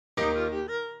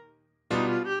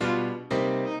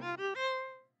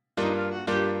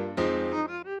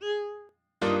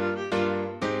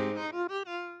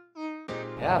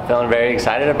Yeah, feeling very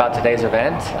excited about today's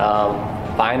event.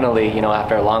 Finally,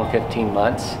 after a long 15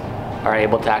 months, are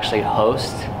able to actually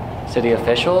host city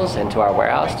officials into our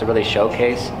warehouse to really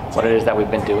showcase what it is that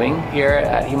we've been doing here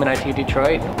at Human IT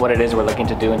Detroit, what it is we're looking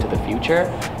to do into the future,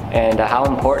 and how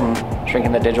important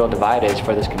shrinking the digital divide is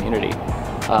for this community.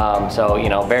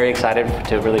 Very excited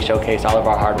to really showcase all of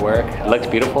our hard work. It looks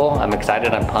beautiful. I'm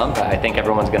excited. I'm pumped. I think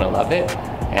everyone's going to love it,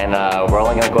 and we're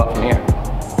only going to go up from here.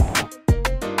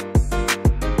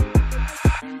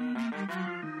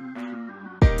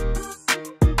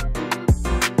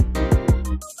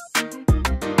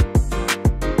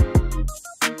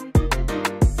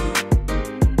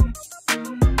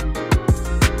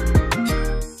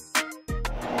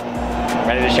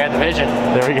 Ready to share the vision.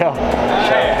 There we go.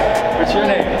 Hey, what's your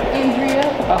name? Andrea.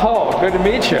 Oh, good to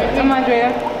meet you. I'm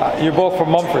Andrea. You're both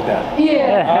from Mumford then?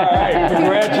 Yeah. All right,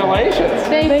 congratulations.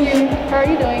 Thank you. How are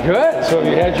you doing? Good. So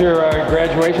have you had your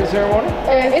graduation ceremony?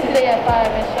 It's today at 5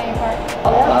 at Shane Park.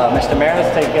 Mr. Mayor,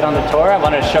 let's take it on the tour. I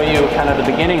wanted to show you kind of the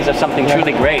beginnings of something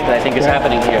truly great that I think is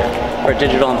happening here for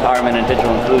digital empowerment and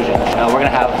digital inclusion. We're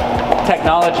going to have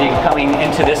technology coming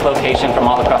into this location from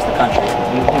all across the country.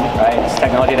 Right? It's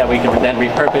technology that we can then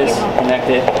repurpose, connect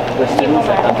it with students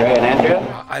like Andrea and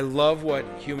Andrea. I love what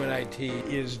Human IT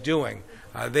is doing.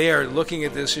 They are looking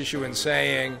at this issue and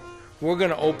saying, we're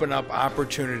going to open up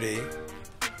opportunity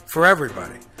for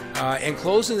everybody. And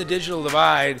closing the digital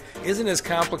divide isn't as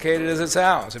complicated as it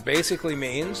sounds. It basically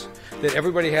means that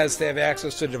everybody has to have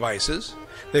access to devices,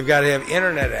 they've got to have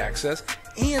internet access,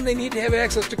 and they need to have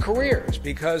access to careers,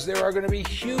 because there are going to be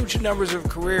huge numbers of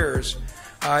careers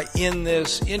in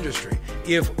this industry.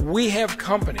 If we have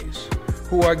companies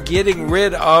who are getting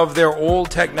rid of their old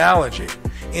technology,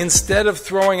 instead of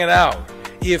throwing it out,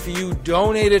 if you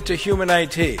donate it to Human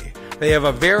IT, they have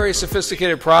a very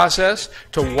sophisticated process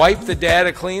to wipe the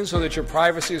data clean so that your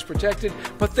privacy is protected,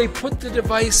 but they put the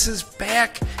devices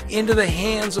back into the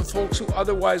hands of folks who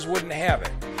otherwise wouldn't have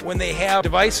it. When they have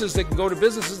devices that can go to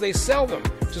businesses, they sell them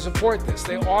to support this.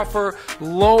 They offer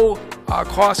low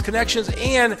cost connections,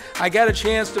 and I got a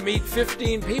chance to meet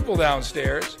 15 people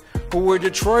downstairs who were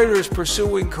Detroiters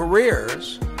pursuing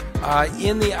careers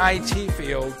in the IT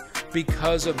field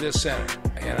because of this center.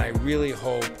 And I really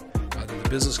hope that the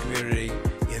business community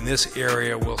in this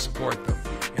area will support them.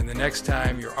 And the next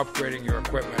time you're upgrading your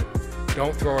equipment,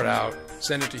 don't throw it out.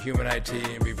 Send it to Human IT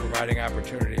and be providing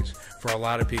opportunities for a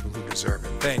lot of people who deserve it.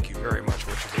 Thank you very much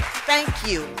for what you do. Thank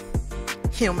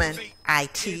you, Human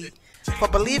IT, for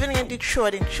believing in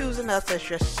Detroit and choosing us as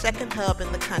your second hub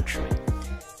in the country.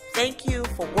 Thank you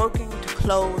for working to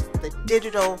close the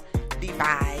digital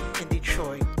divide in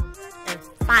Detroit. And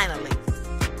finally,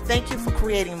 thank you for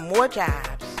creating more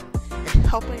jobs and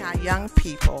helping our young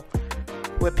people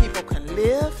where people can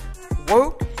live,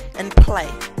 work, and play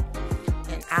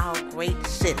in our great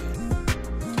city.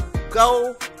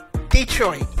 Go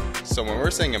Detroit! So when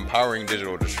we're saying empowering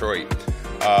digital Detroit,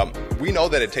 we know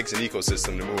that it takes an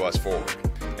ecosystem to move us forward.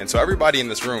 And so everybody in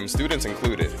this room, students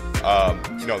included,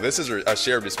 this is a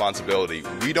shared responsibility.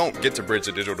 We don't get to bridge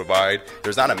the digital divide.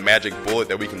 There's not a magic bullet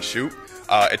that we can shoot.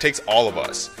 It takes all of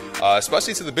us,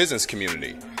 especially to the business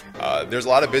community. There's a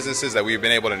lot of businesses that we've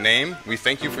been able to name. We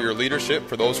thank you for your leadership,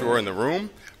 for those who are in the room.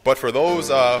 But for those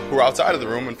who are outside of the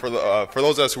room, and for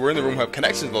those of us who are in the room who have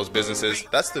connections to those businesses,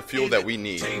 that's the fuel that we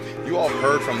need. You all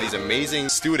heard from these amazing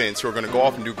students who are going to go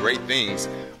off and do great things.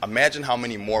 Imagine how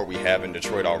many more we have in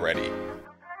Detroit already.